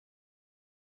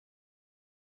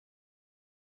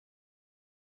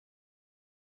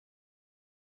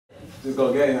Just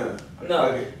go gay, huh?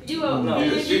 No. You won't. No.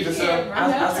 You just shoot yourself?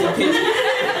 I'll see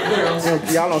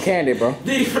pictures. Y'all on candy, bro.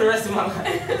 Diddy for the rest of my life.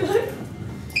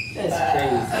 That's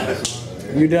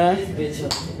crazy. You done? Bitch,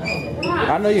 I don't know.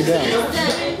 I know you done.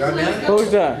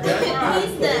 Who's done?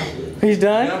 He's done. He's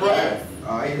done?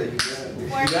 Oh, he said you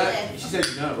done. She said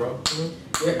you done, bro.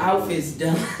 Your outfit's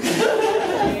done.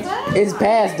 It's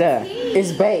past done.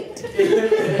 It's baked.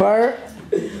 Bert.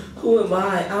 Who am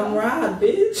I? I'm Rod,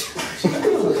 bitch.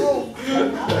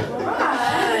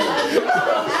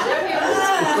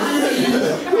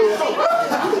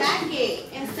 Pack it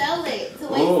and sell it to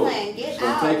Wasteland. Get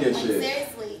out. Take it, like, shit.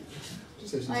 seriously.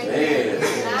 Like, Man.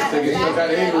 Take it straight out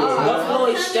of England. Buffalo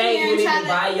Exchange wouldn't even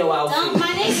buy your outfit. Don't, my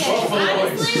nigga.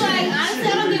 Honestly, I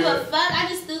don't give a fuck. I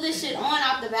just threw this shit on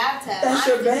off the bathtub. That's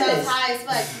your Honestly, so best. high as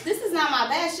fuck. This is not my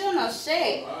best. She don't know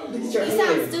shit. You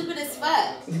sound stupid as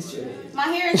fuck. My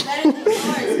hair is better than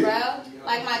yours, bro.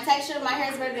 Like my texture of my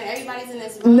hair is better than everybody's in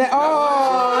this room. Oh,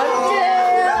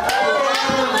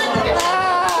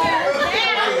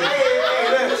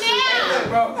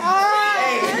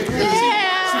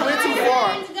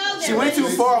 She went too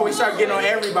far. We start getting on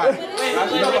everybody. He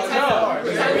knows it's true.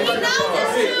 He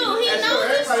knows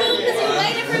it's true because he's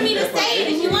waiting for me to say it.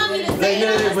 And you want me to say it,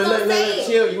 I'm just gonna say it.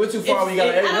 Chill. You went too far. We got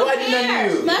on I don't everybody. care.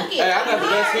 Fuck it. Hey, I got the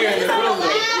best hair in this room.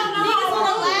 Niggas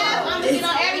wanna laugh. I'm gonna get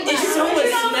on everybody. It's so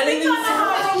much smelling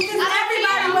inside.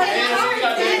 Everybody was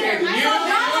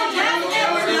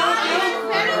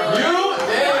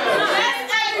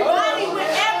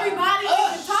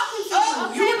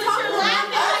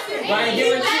Ryan, give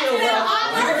her a chill, bro.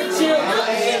 Give her a chill.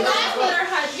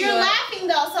 You're laughing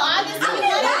though, so obviously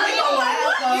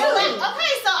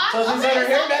okay, so So she said her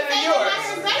hair better than yours.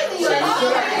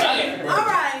 All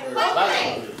right. Okay.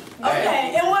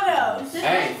 Okay, and what else?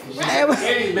 Hey,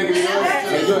 Eddie's bigger than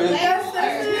yours.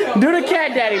 do the cat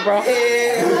daddy, bro.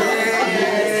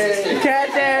 Cat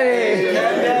daddy.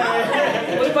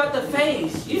 What about the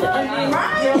face? You What's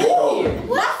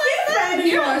the face?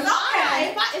 You're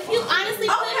okay. If you honestly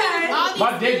put in all these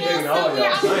My dick bigger than all of y'all.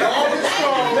 All this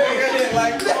strong nigga shit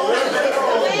like that. All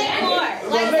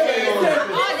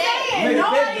day.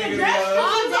 Nobody addressed you.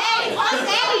 All day.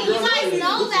 You guys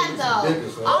know that though.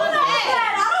 All day.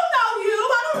 I don't know you.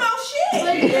 I don't know shit.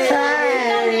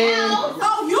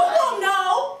 Oh, you don't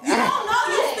know. You don't know.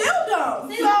 You still don't.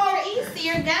 This is your East,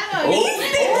 your ghetto.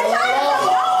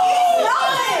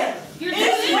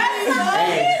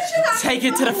 Take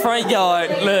it to the front yard.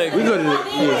 Look. We go to the.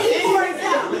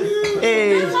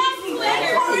 Hey.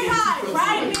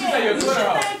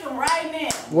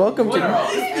 Welcome to. Please,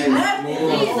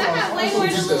 I got way more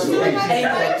to lose.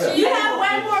 You have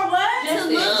way more what? To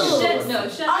lose. No,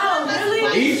 shut Oh, up. really?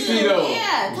 Easy though.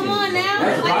 Yeah, come on now.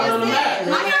 That's Like right on the I map. said,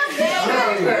 my hair's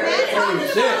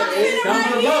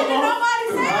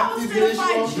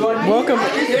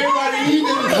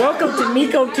Welcome to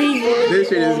Nico T. This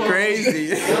shit is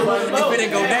crazy. It's finna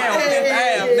go down.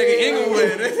 Nigga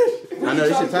Inglewood. I know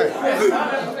this shit tight. I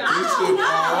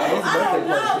don't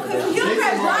know, because you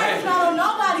press right on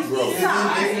nobody's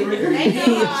side. They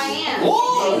know how I am.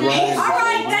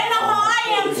 Alright, they know how I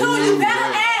am too. You better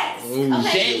ask.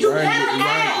 Okay. You better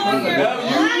ask.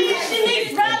 Ryan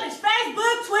Shanice Relish,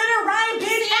 Facebook, Twitter, Ryan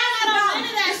Bitch. I don't know none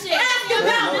of that shit. Ask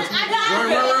about it. I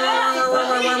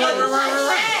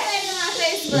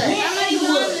Facebook. I'm not even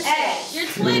on this shit. Your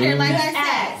Twitter, like I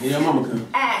said. Yeah, mama come.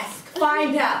 Ask.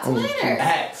 Find out. Twitter.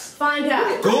 Axe. Find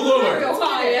out. Google her. Google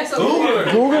her.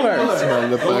 Google her.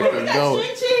 Look like a goat.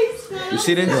 You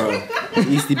see this?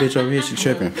 Easty bitch over here, she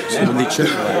tripping. She really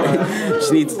tripping.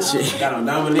 She needs to chill. Got on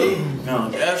Dominique. Got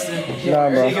on Justin. Nah,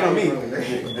 bro. She get on me.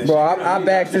 Bro, I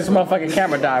backed this motherfucking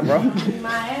camera died, bro.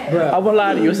 I won't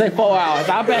lie to you. Say 4 hours.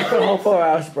 I backed for the whole 4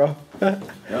 hours, bro.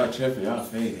 Y'all tripping. Y'all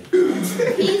faded.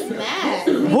 He's mad.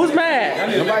 Who's mad?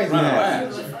 Nobody's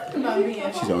mad.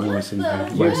 She's the only one sitting here.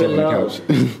 By herself on the couch.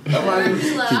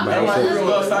 Everybody real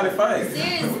well-sided fight.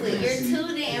 Seriously, you're too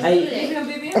damn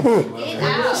good. Get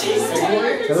out.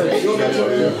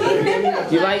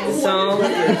 You like the song?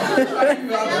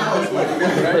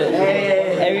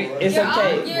 It's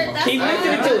okay. Keep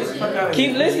listening to it.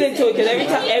 Keep listening to it, because every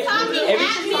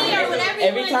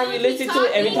time you listen to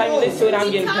it,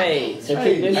 I'm getting paid. So keep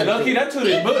listening. And low-key, that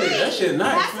tooted booty. That shit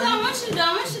nice. That's what I want you to do. I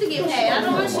want you to get paid. I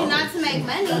don't want you not to make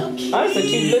money. Alright, so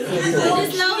keep listening to it.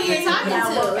 Just know who you're talking to.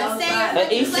 And say your An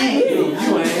EC place.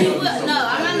 bitch. No,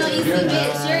 I'm not no EC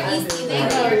bitch. You're EC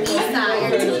nigga. You're East side.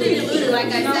 You're tooted and booted, like I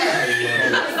said.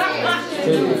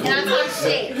 And I talk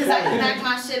shit because I can back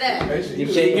my shit up. You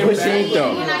can't push it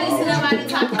though. You're not used to nobody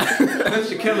talking. Push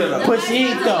the killer though. Push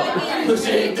it though.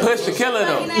 Push the killer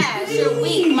though. You're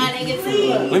weak, my nigga,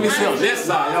 too. Let me see on this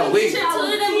side. Y'all weak. You're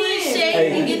tooted and booted shit.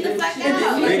 and get the fuck out.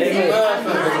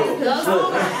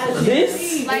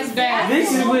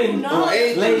 This is when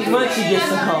Lady Munchie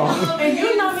gets a call. And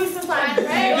you know me since I'm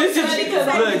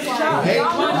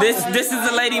This is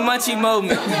the Lady Munchie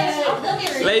moment.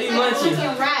 Lady Munchie.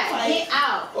 Get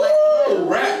out. Ooh,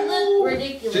 rap. Look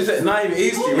ridiculous. She said, not even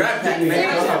Easty. Rap pack.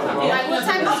 Like, what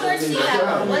type of shorts do you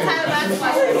have? What type of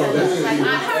basketball shorts do you have? Like,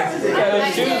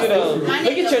 honestly.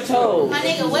 Look at your toes. My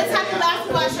nigga, what type of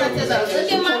basketball shorts are those?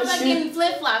 Look at my fucking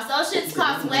flip-flops. Those shits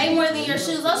cost way more than your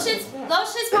shoes. Those shits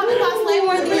probably cost way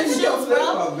more than your shoes,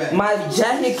 bro. My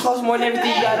jacket costs more than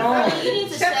everything you got on. You need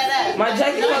to shut up. My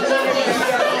jacket costs more than everything you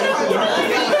got on.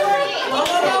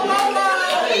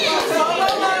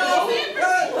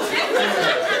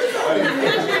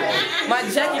 My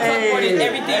jacket costs more than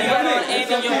everything you got on and in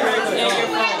your purse and your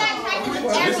phone.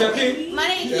 My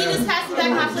nigga, you just passed me back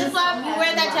my flip-flop. You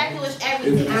wear that jacket with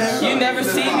everything. You never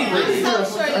see me with it. I'm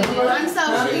so sure you do. I'm so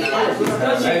sure you do.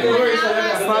 Hey, don't worry, so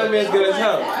that find me as good as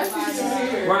hell.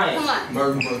 Right. Come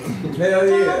on. Hell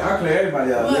yeah, I clear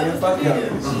everybody out, man. Fuck y'all.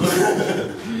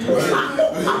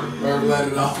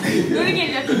 Do it again,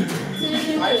 Jeffy.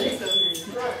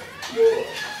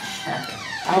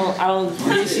 I don't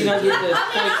think she don't get the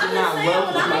point to not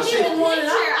welcome. I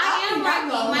am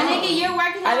working. My nigga, you're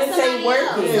working. I didn't say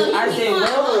working. I said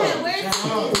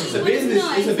welcome. It's a business.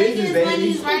 It's a business, baby.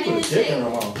 He's writing his shit. He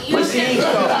wants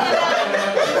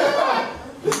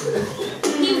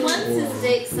his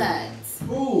dick sucked.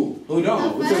 Who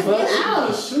don't? What the fuck?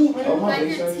 Get out.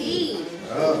 Like your teeth.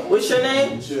 What's your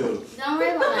name? Don't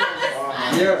worry about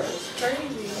that. Yeah.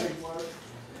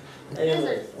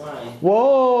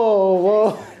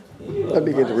 Whoa. Let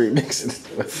me get the remix of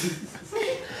this.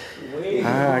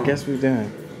 I guess we're done.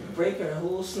 Break her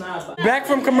whole snot. Back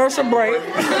from commercial break.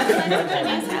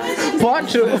 Part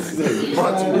 2. That's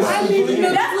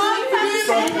all you have to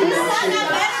say.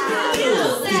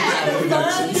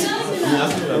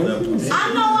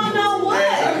 I know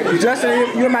what.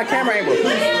 Justin, you're my camera angle.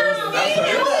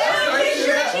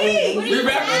 We're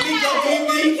back on Nico TV.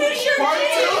 Part 2.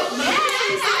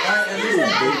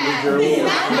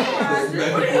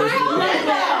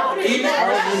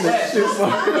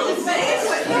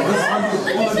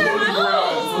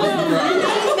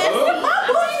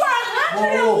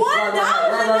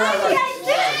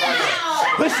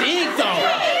 Push the ink though.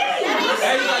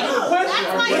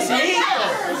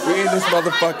 We in this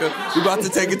motherfucker. We about to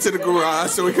take it to the garage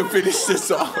so we can finish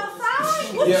this off.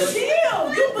 Chill.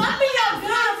 You bumping your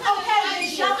guns, okay?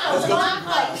 Shut the fuck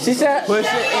up. She said, push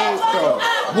the ink though.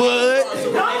 Wood.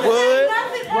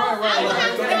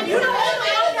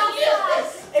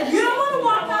 If you don't want to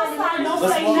walk outside, don't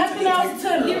say nothing else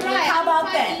to me. How about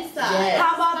that?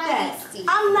 How about that?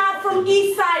 I'm not from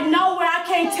East Side nowhere. I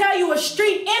can't tell you a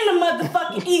street in the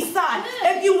motherfucking East Side.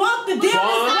 If you want the deal, it's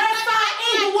West Side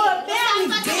Inglewood family,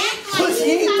 bitch. Push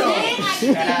it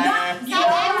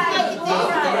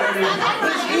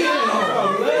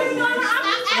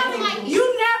You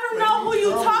never know who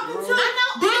you talking to. I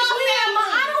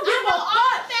don't give a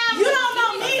fuck. You don't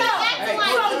know me though.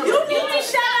 So you need to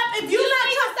shut up if you not.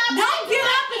 Don't get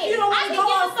up if you don't want to go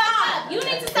outside. You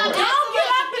need to stop. Don't get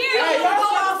up if you don't want to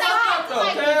go outside.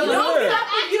 Don't get up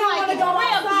if you don't want to go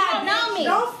outside.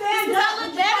 Don't stand up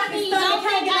with that stuff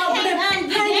hanging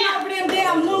over them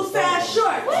damn loose ass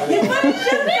shorts. You put the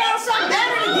shit down so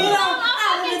better to get on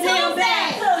out of the damn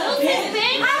bag.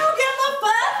 I don't give a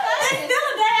fuck. It's still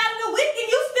a day out of the week and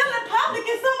you still in public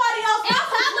and somebody else. It's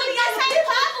public. Yes, it's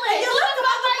public. You look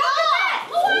about the motherfucker.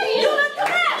 Who are you? You look a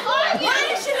mess. Why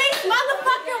is Shanice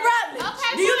motherfucking Rutledge?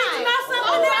 Okay, Do you need to know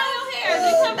something else?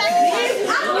 You come back to I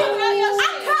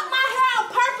cut my hair on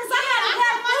purpose. I had a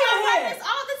hair full of hair.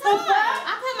 all the time. I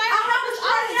put my I have a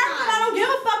short hair because I don't give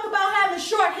a fuck about having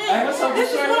short hair. Hey, what's up with This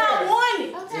is short what I hair? wanted.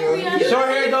 Okay, Rihanna. Short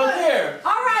hair don't care.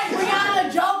 All right,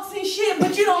 Rihanna, jokes and shit,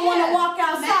 but you don't want to walk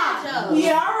outside. jokes.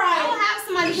 Yeah, all I right. will have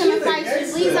somebody come and fight you.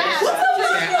 Please, I have What's up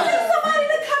with you? Somebody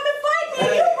to come and fight me.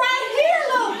 You right here,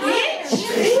 little bitch.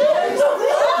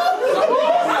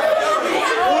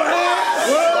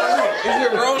 Is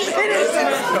it rolling?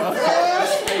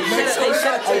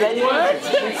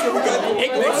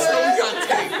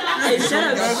 Hey,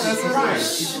 shut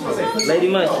up. Lady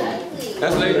Munchie.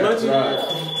 That's Lady Munchie?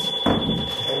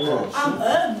 I'm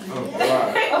ugly.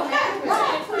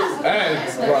 Hey,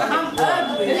 I'm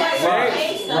ugly.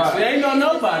 she ain't no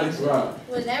nobody.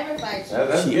 would never fight you.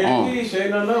 That's guaranteed. She ain't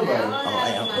no nobody. I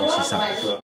don't have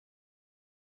somebody.